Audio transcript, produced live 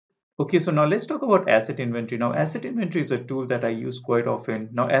Okay, so now let's talk about asset inventory. Now, asset inventory is a tool that I use quite often.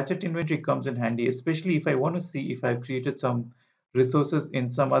 Now, asset inventory comes in handy, especially if I want to see if I've created some resources in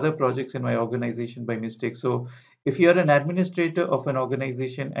some other projects in my organization by mistake. So, if you're an administrator of an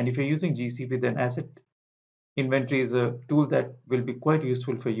organization and if you're using GCP, then asset inventory is a tool that will be quite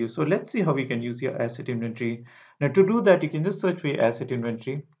useful for you. So, let's see how we can use your asset inventory. Now, to do that, you can just search for your asset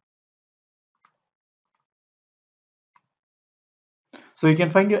inventory. So you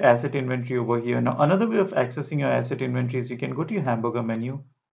can find your asset inventory over here. Now, another way of accessing your asset inventory is you can go to your hamburger menu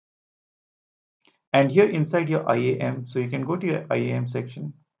and here inside your IAM, so you can go to your IAM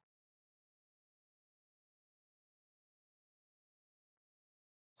section.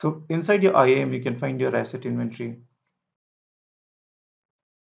 So inside your IAM, you can find your asset inventory.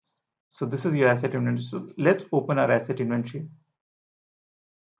 So this is your asset inventory. So let's open our asset inventory.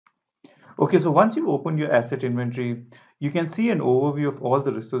 Okay, so once you open your asset inventory, you can see an overview of all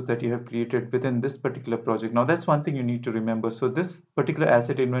the resources that you have created within this particular project. Now, that's one thing you need to remember. So this particular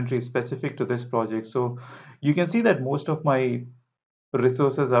asset inventory is specific to this project. So you can see that most of my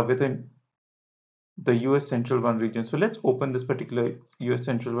resources are within the US Central 1 region. So let's open this particular US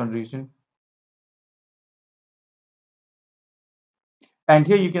Central 1 region. And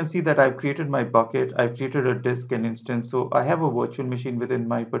here you can see that I've created my bucket, I've created a disk and instance. So I have a virtual machine within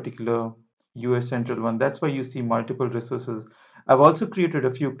my particular US Central 1. That's why you see multiple resources. I've also created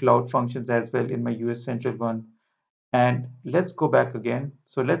a few cloud functions as well in my US Central 1. And let's go back again.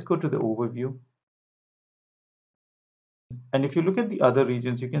 So let's go to the overview. And if you look at the other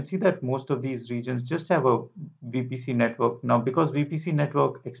regions, you can see that most of these regions just have a VPC network. Now, because VPC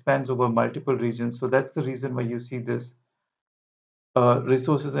network expands over multiple regions, so that's the reason why you see this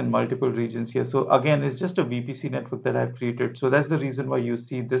resources in multiple regions here. So again, it's just a VPC network that I've created. So that's the reason why you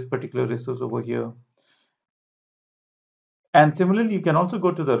see this particular resource over here. And similarly, you can also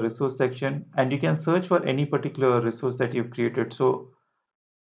go to the resource section and you can search for any particular resource that you've created. So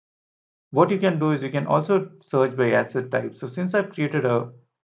what you can do is you can also search by asset type. So since I've created a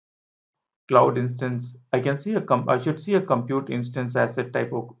cloud instance, I can see I should see a compute instance asset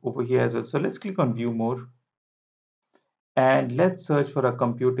type over here as well. So let's click on view more and let's search for a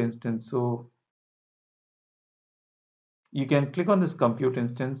compute instance. So you can click on this compute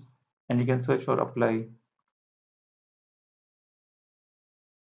instance and you can search for apply.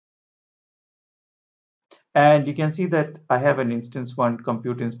 And you can see that I have an instance one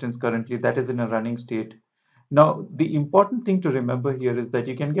compute instance currently that is in a running state. Now, the important thing to remember here is that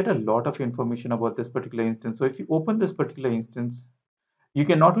you can get a lot of information about this particular instance. So if you open this particular instance, you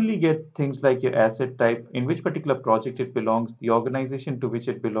can not only get things like your asset type, in which particular project it belongs, the organization to which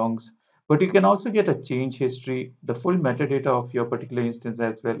it belongs, but you can also get a change history, the full metadata of your particular instance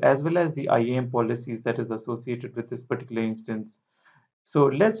as well as the IAM policies that is associated with this particular instance. So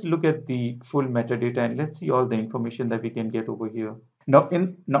let's look at the full metadata and let's see all the information that we can get over here. Now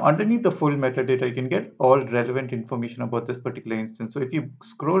underneath the full metadata, you can get all relevant information about this particular instance. So if you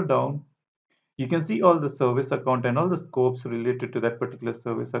scroll down, you can see all the service account and all the scopes related to that particular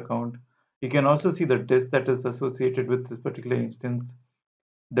service account. You can also see the disk that is associated with this particular instance,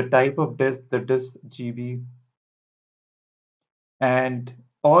 the type of disk, the disk GB, and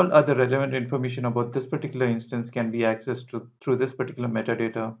all other relevant information about this particular instance can be accessed through this particular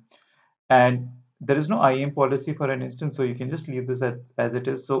metadata. And there is no IAM policy for an instance, so you can just leave this as it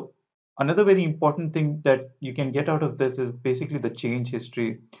is. So another very important thing that you can get out of this is basically the change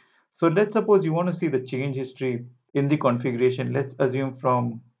history. So let's suppose you want to see the change history in the configuration. Let's assume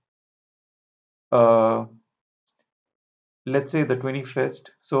from uh, let's say the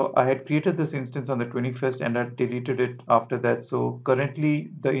 21st. So I had created this instance on the 21st and I deleted it after that. So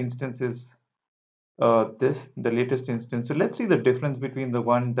currently the instance is the latest instance. So let's see the difference between the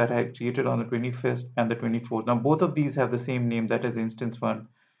one that I had created on the 21st and the 24th. Now both of these have the same name, that is instance one.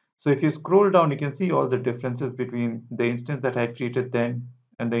 So if you scroll down, you can see all the differences between the instance that I had created then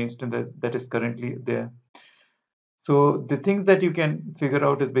and the instance that is currently there. So the things that you can figure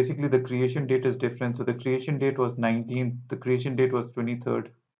out is basically the creation date is different. So the creation date was 19th, the creation date was 23rd,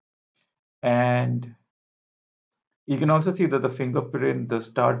 and you can also see that the fingerprint, the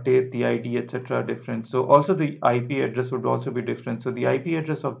start date, the ID, etc. are different. So also the IP address would also be different. So the IP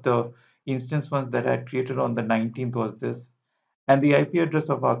address of the instance ones that I had created on the 19th was this, and the IP address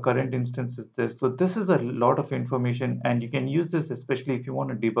of our current instance is this. So this is a lot of information, and you can use this especially if you want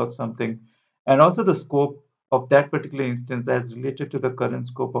to debug something. And also the scope of that particular instance as related to the current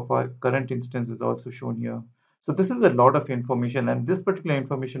scope of our current instance is also shown here. So this is a lot of information, and this particular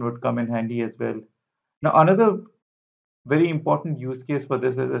information would come in handy as well. Now, another very important use case for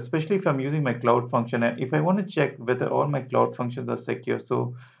this is especially if I'm using my cloud function and if I want to check whether all my cloud functions are secure.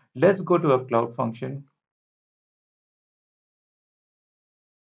 So Let's go to a cloud function.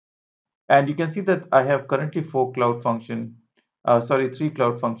 And you can see that I have currently three cloud functions.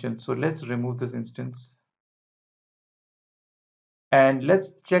 So let's remove this instance. And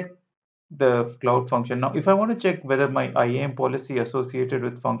let's check the cloud function. Now, if I want to check whether my IAM policy associated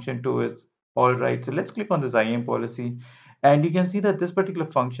with function 2 is all right, so let's click on this IAM policy. And you can see that this particular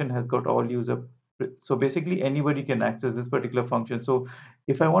function has got all user. So basically anybody can access this particular function. So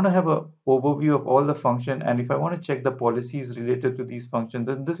if I want to have a overview of all the function and if I want to check the policies related to these functions,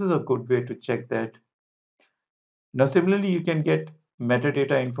 then this is a good way to check that. Now, similarly, you can get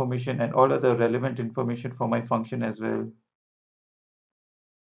metadata information and all other relevant information for my function as well.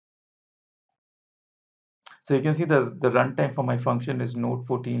 So you can see the runtime for my function is node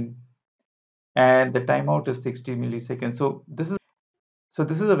 14 and the timeout is 60 milliseconds. So this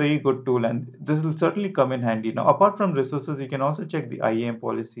is a very good tool and this will certainly come in handy. Now, apart from resources, you can also check the IAM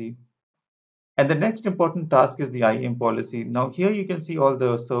policy. And the next important task is the IAM policy. Now, here you can see all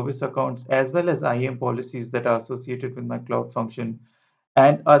the service accounts as well as IAM policies that are associated with my cloud function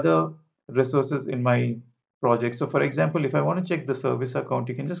and other resources in my project. So for example, if I want to check the service account,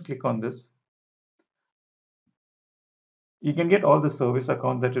 you can just click on this. You can get all the service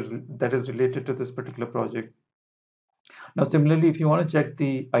account that is related to this particular project. Now, similarly, if you want to check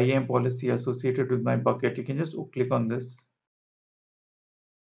the IAM policy associated with my bucket, you can just click on this.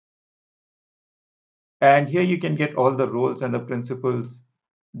 And here you can get all the roles and the principals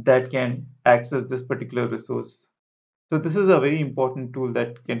that can access this particular resource. So this is a very important tool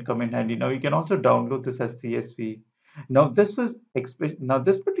that can come in handy. Now you can also download this as CSV. Now this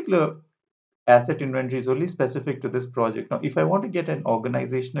particular asset inventory is only specific to this project. Now if I want to get an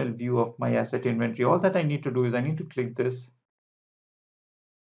organizational view of my asset inventory, all that I need to do is I need to click this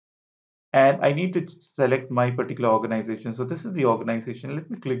and I need to select my particular organization. So this is the organization. Let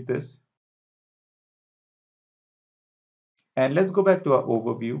me click this and let's go back to our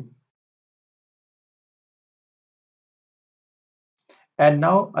overview. And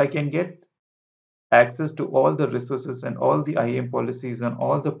now I can get access to all the resources and all the IAM policies and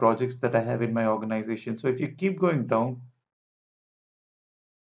all the projects that I have in my organization. So if you keep going down,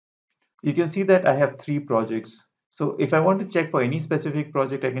 you can see that I have 3 projects. So if I want to check for any specific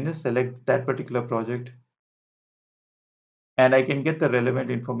project, I can just select that particular project and I can get the relevant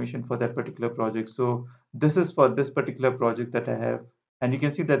information for that particular project. So this is for this particular project that I have. And you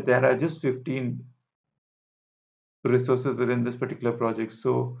can see that there are just 15 resources within this particular project.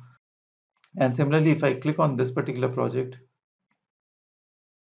 So, and similarly, if I click on this particular project,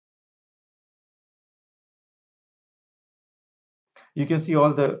 you can see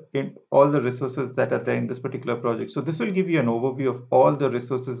all the resources that are there in this particular project. So this will give you an overview of all the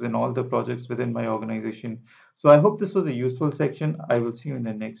resources in all the projects within my organization. So I hope this was a useful section. I will see you in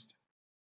the next.